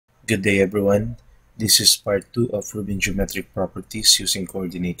Good day everyone. This is part 2 of proving geometric properties using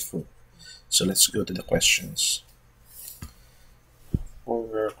coordinate flow. So let's go to the questions.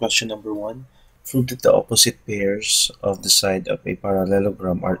 For question number 1, prove that the opposite pairs of the side of a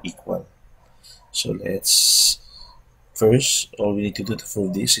parallelogram are equal. So let's first, all we need to do to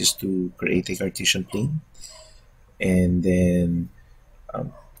prove this is to create a Cartesian plane and then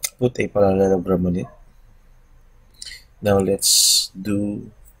put a parallelogram on it. Now let's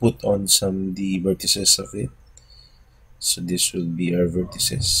put on some the vertices of it. So this will be our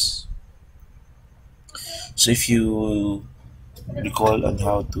vertices. So if you recall on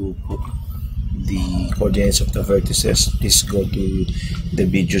how to put the coordinates of the vertices, please go to the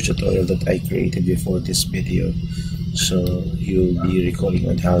video tutorial that I created before this video. So you'll be recalling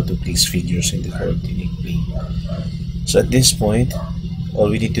on how to place figures in the coordinate plane. So at this point,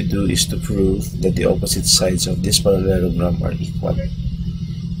 all we need to do is to prove that the opposite sides of this parallelogram are equal.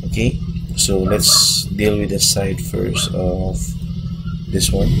 Okay, so let's deal with the side first of this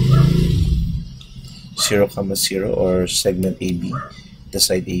one. 0, 0 or segment AB, the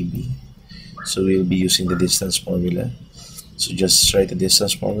side AB. So we'll be using the distance formula. So just write the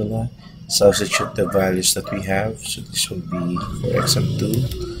distance formula, substitute the values that we have. So this will be for x sub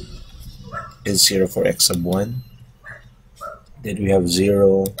 2 and 0 for x sub 1. Then we have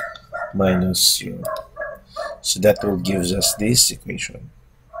 0 minus 0. So that will give us this equation.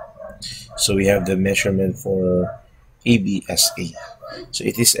 So we have the measurement for AB as A. So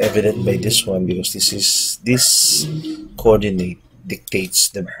it is evident by this one because this coordinate dictates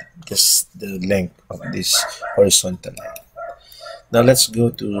the length of this horizontal line. Now let's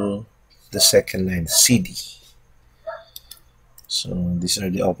go to the second line, CD. So these are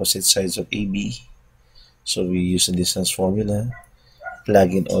the opposite sides of AB. So we use the distance formula,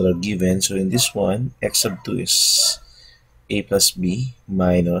 plug in all are given. So in this one, x sub 2 is A plus B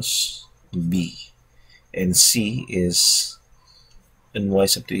minus B, and C is, and y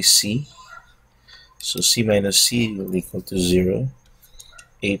sub 2 is C. So C minus C will equal to 0.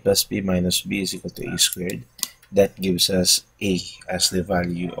 A plus B minus B is equal to A squared. That gives us A as the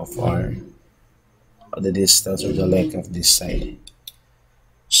value of the distance or the length of this side.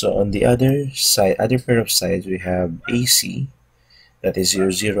 So on the other side, other pair of sides, we have AC, that is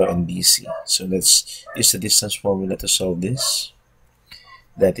 0, 0, and BC. So let's use the distance formula to solve this.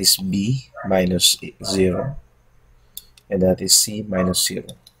 That is B minus 0, and that is C minus 0.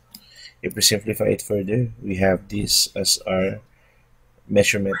 If we simplify it further, we have this as our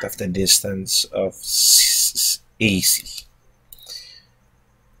measurement of the distance of AC.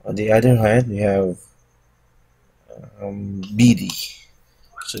 On the other hand, we have BD.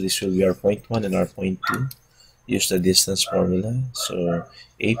 So this will be our point 1 and our point 2. Use the distance formula. So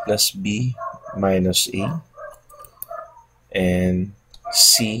A plus B minus A and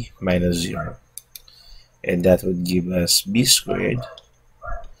C minus 0. And that would give us B squared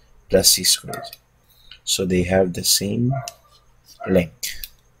plus C squared. So they have the same length.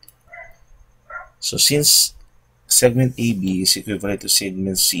 So since segment AB is equivalent to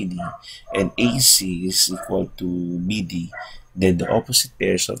segment CD and AC is equal to BD, then the opposite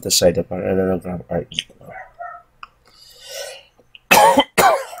pairs of the side of parallelogram are equal.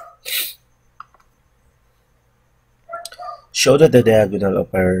 Show that the diagonal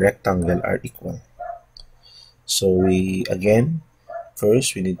of a rectangle are equal. So we, again,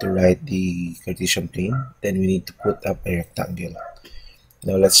 first we need to write the Cartesian plane, then we need to put up a rectangle.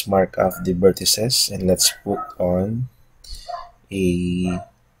 Now let's mark off the vertices and let's put on a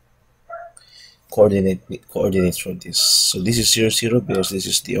coordinates for this. So this is 0, 0 because this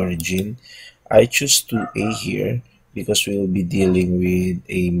is the origin. I choose 2A here because we will be dealing with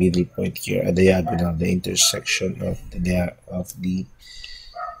a middle point here, a diagonal, the intersection of the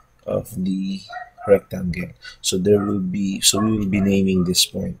rectangle. So we will be naming this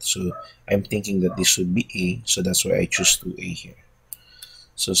point. So I'm thinking that this should be A, so that's why I choose 2A here.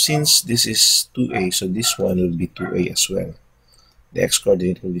 So since this is 2A, so this one will be 2A as well. The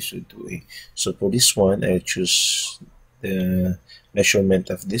x-coordinate will be 2A. So for this one, I choose the measurement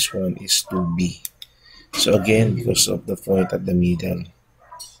of this one is 2B. So again, because of the point at the middle,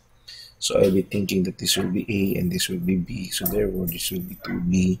 so I'll be thinking that this will be A and this will be B. So therefore, this will be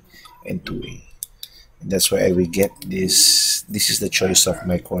 2B and 2A. And that's why I will get this. This is the choice of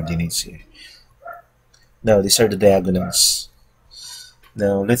my coordinates here. Now, these are the diagonals.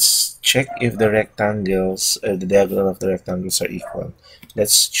 Now, let's check if the rectangles, the diagonal of the rectangles are equal.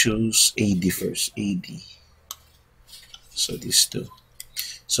 Let's choose AD first, AD. So these two.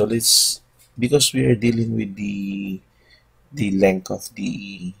 So let's, because we are dealing with the length of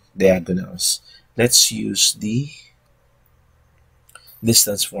the diagonals, let's use the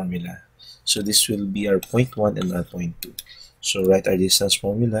distance formula. So this will be our point 1 and our point 2. So write our distance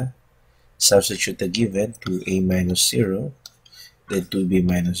formula, substitute the given, 2a minus 0, then 2b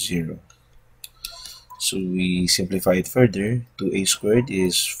minus 0. So we simplify it further. 2a squared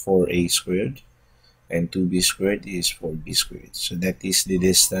is 4a squared, and 2b squared is 4b squared. So that is the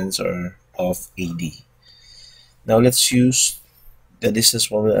distance of AD. Now let's use the distance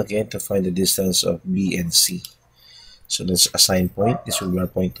formula again to find the distance of B and C. So let's assign point. This will be our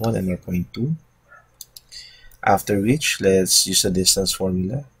point 1 and our point 2. After which, let's use the distance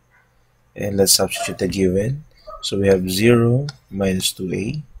formula and let's substitute the given. So we have 0 minus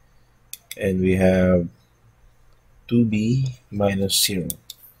 2a, and we have 2b minus 0.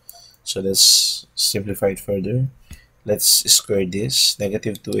 So let's simplify it further. Let's square this.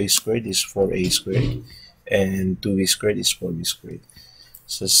 Negative 2a squared is 4a squared, and 2b squared is 4b squared.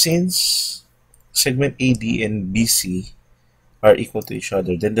 So since segment AD and BC are equal to each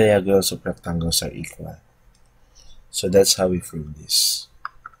other, then diagonals of rectangles are equal. So that's how we prove this.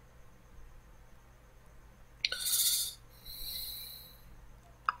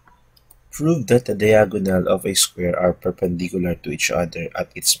 Prove that the diagonal of a square are perpendicular to each other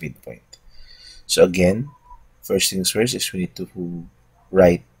at its midpoint. So again, first things first is we need to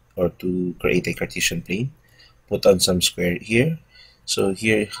write or to create a Cartesian plane. Put on some square here. So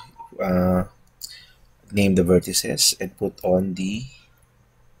here, name the vertices and put on the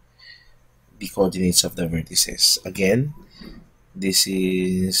coordinates of the vertices. Again, this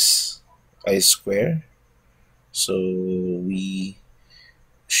is a square, so we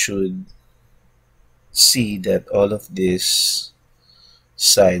should see that all of these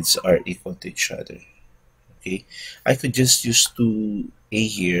sides are equal to each other. Okay, I could just use 2a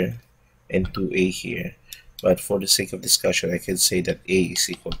here and 2a here, but for the sake of discussion, I can say that a is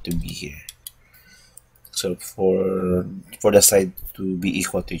equal to b here. So for the side to be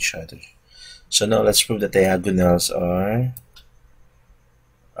equal to each other. So now let's prove that diagonals are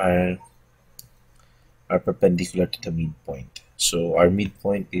perpendicular to the midpoint. So our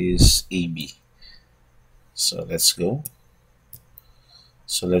midpoint is AB. So let's go.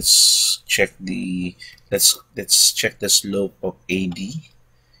 So let's check the slope of AD.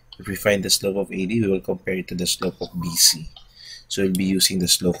 If we find the slope of AD, we will compare it to the slope of BC. So we'll be using the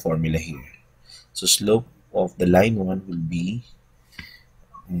slope formula here. So slope of the line 1 will be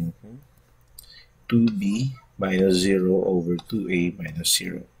 2b minus 0 over 2a minus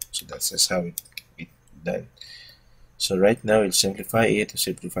 0. So that's just how it's done. So right now we'll simplify it. To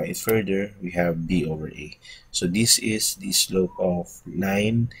simplify it further, we have b over a. So this is the slope of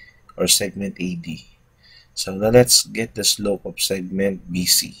line or segment AD. So now let's get the slope of segment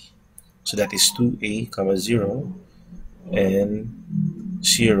BC. So that is 2a comma 0 and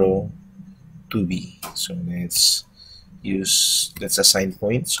 0 2b. So let's assign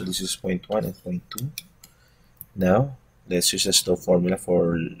points. So this is point 1 and point 2. Now let's use the slope formula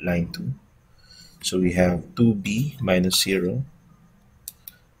for line 2. So we have 2b minus 0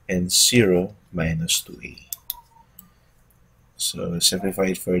 and 0 minus 2a. So simplify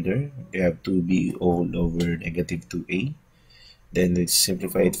it further. We have 2b all over negative 2a. Then let's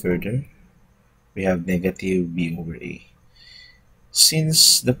simplify it further. We have negative b over a.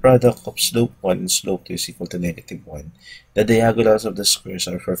 Since the product of slope 1 and slope 2 is equal to negative 1, the diagonals of the squares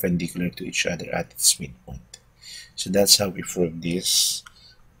are perpendicular to each other at its midpoint. So that's how we prove these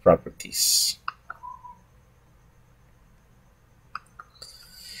properties.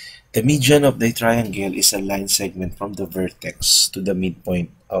 The median of the triangle is a line segment from the vertex to the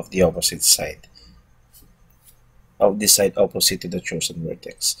midpoint of the opposite side. Of the side opposite to the chosen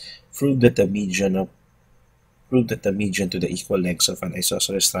vertex. Prove that the median to the equal legs of an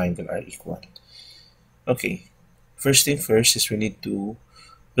isosceles triangle are equal. Okay, first thing first is we need to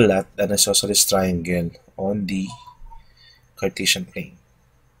plot an isosceles triangle on the Cartesian plane.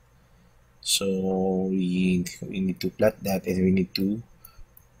 So we need to plot that, and we need to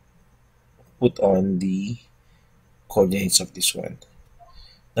put on the coordinates of this one.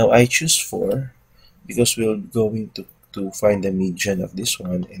 Now I choose 4 because we're going to find the median of this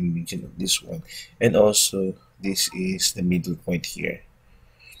one and median of this one, and also this is the middle point here.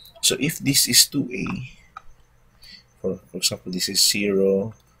 So if this is 2a, for example, this is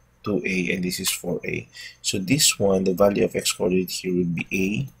 0, 2a, and this is 4a. So this one, the value of x coordinate here will be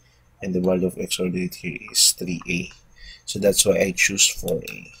a, and the value of x coordinate here is 3a. So that's why I choose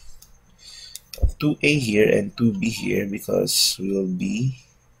 4a. 2a here and 2b here, because will be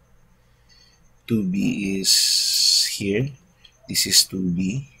 2b is here, this is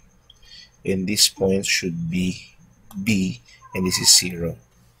 2b, and this point should be b, and this is 0.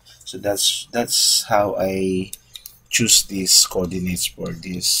 So that's how I choose these coordinates for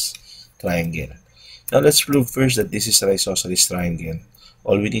this triangle. Now let's prove first that this is an isosceles triangle.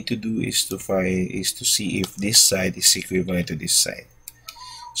 All we need to do is to see if this side is equivalent to this side.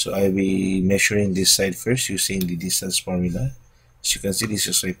 So I'll be measuring this side first using the distance formula. As you can see, this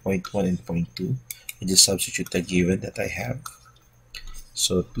is a 0.1 and 0.2. I just substitute the given that I have.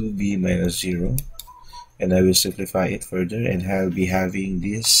 So 2b minus 0, and I will simplify it further, and I'll be having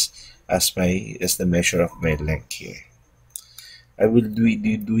this as the measure of my length here. I will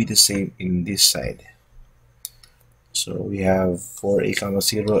do the same in this side. So we have 4a comma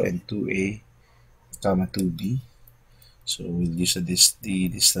 0 and 2a comma 2b. So we'll use the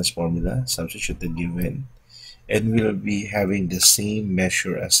distance formula, substitute the given, and we'll be having the same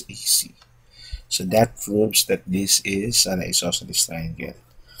measure as AC. So that proves that this is an isosceles triangle.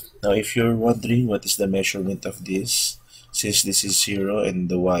 Now if you're wondering what is the measurement of this, since this is 0 and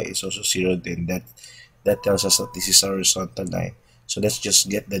the y is also 0, then that tells us that this is a horizontal line. So let's just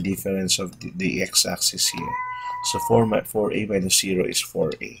get the difference of the x-axis here. So 4a minus 0 is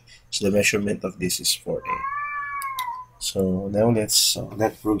 4a. So the measurement of this is 4a. So now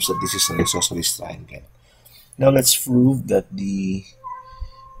that proves that this is an isosceles triangle. Now let's prove that the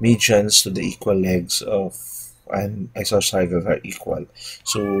medians to the equal legs of an isosceles are equal.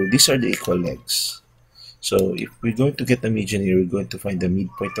 So these are the equal legs. So if we're going to get the median here, we're going to find the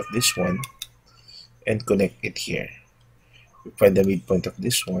midpoint of this one and connect it here. We find the midpoint of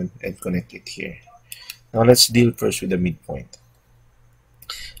this one and connect it here. Now let's deal first with the midpoint.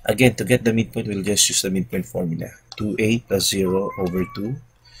 Again, to get the midpoint, we'll just use the midpoint formula. 2a plus 0 over 2,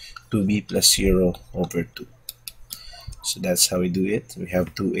 2b plus 0 over 2. So that's how we do it. We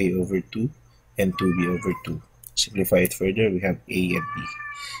have 2a over 2 and 2b over 2. Simplify it further, we have a and b.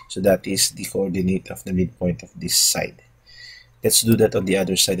 So that is the coordinate of the midpoint of this side. Let's do that on the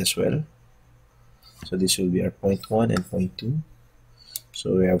other side as well. So this will be our 0.1 and 0.2.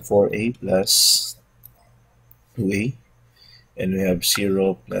 So we have 4a plus 2a, and we have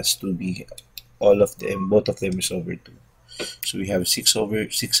 0 plus 2b. All of them, both of them is over 2. So we have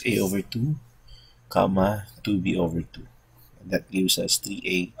 6a over 2, comma 2b over 2. And that gives us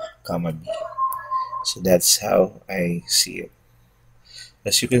 3a, comma b. So that's how I see it.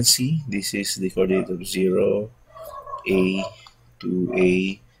 As you can see, this is the coordinate of 0, a,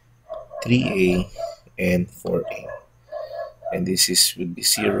 2a, 3a, and 4a. And this would be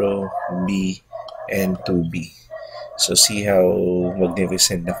 0, b, and 2b. So see how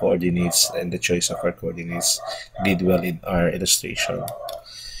magnificent the coordinates and the choice of our coordinates did well in our illustration.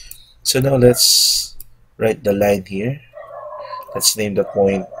 So now let's write the line here. Let's name the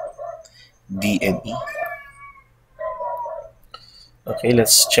point D and E. Okay,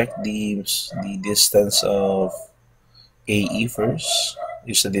 let's check the distance of AE first.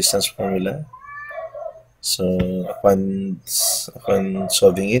 Use the distance formula. So upon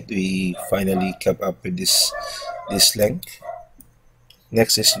solving it, we finally come up with this length.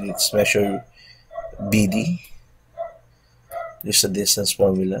 Next is let's measure BD. Use the distance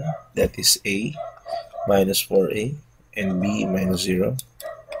formula, that is A minus 4A and B minus 0.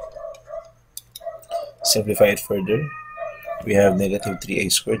 Simplify it further. We have negative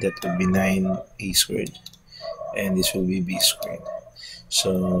 3a squared, that will be 9a squared, and this will be b squared.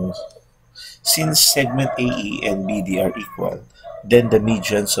 So since segment AE and BD are equal, then the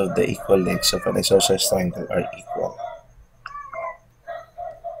medians of the equal legs of an isosceles triangle are equal.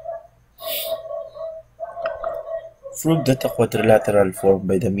 Prove that a quadrilateral formed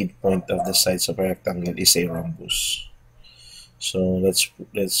by the midpoint of the sides of a rectangle is a rhombus. So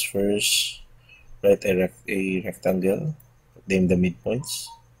let's first write a rectangle, name the midpoints,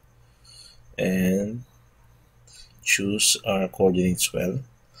 and choose our coordinates well.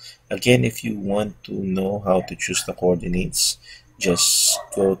 Again, if you want to know how to choose the coordinates, just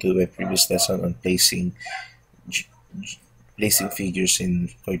go to my previous lesson on placing figures in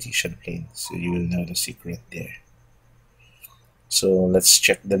Cartesian plane, so you will know the secret there. So let's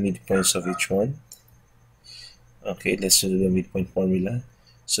check the midpoints of each one. Okay, let's do the midpoint formula.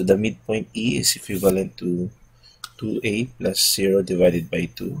 So the midpoint E is equivalent to 2a plus 0 divided by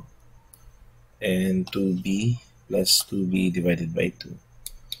 2 and 2b plus 2b divided by 2.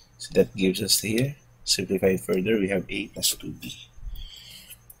 So that gives us here. Simplify further, we have a plus 2b.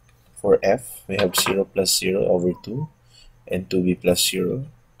 For f, we have 0 plus 0 over 2 and 2b plus 0.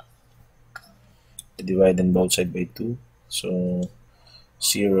 Divide them both sides by 2. So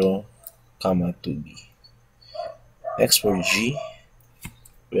 0, comma 2b. Next for g,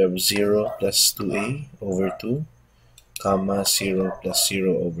 we have 0 plus 2a over 2, comma 0 plus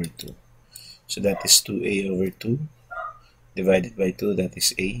 0 over 2. So that is 2a over 2 divided by 2, that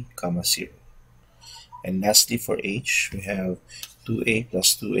is a, comma 0. And lastly, for h, we have 2a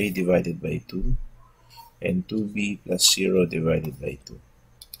plus 2a divided by 2 and 2b plus 0 divided by 2.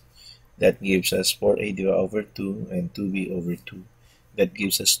 That gives us 4a divided over 2 and 2b over 2. That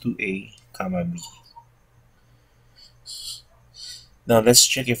gives us 2a comma b. Now let's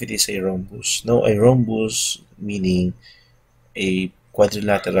check if it is a rhombus. Now a rhombus meaning a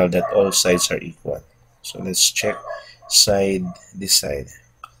quadrilateral that all sides are equal. So let's check this side.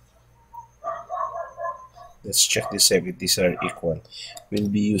 Let's check this side if these are equal. We'll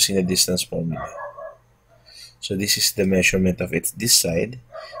be using the distance formula. So this is the measurement of this side.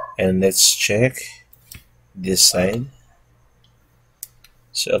 And let's check this side.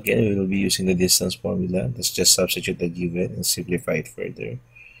 So again, we will be using the distance formula. Let's just substitute the given and simplify it further.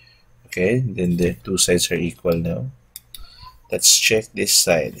 Okay, then the two sides are equal now. Let's check this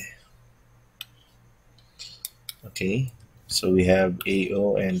side. Okay, so we have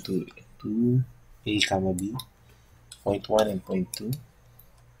AO and 2A comma B, 0.1 and 0.2.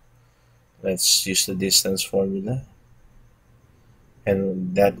 Let's use the distance formula.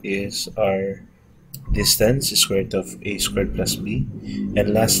 And that is our distance, square root of A squared plus B.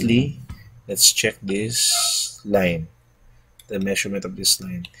 And lastly, let's check this line, the measurement of this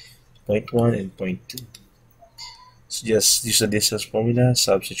line, 0.1 and 0.2. So just use the distance formula,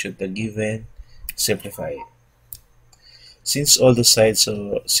 substitute the given, simplify it. Since all the sides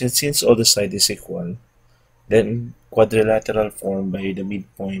is equal, then quadrilateral formed by the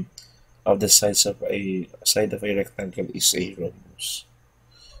midpoint of the sides of a rectangle is a rhombus.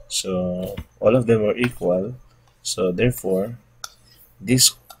 So all of them are equal, so therefore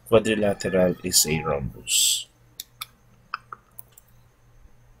this quadrilateral is a rhombus.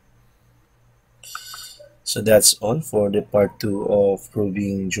 So that's all for the part 2 of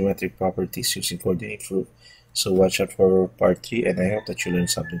proving geometric properties using coordinate proof. So watch out for part 3, and I hope that you learned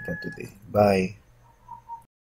something from today. Bye.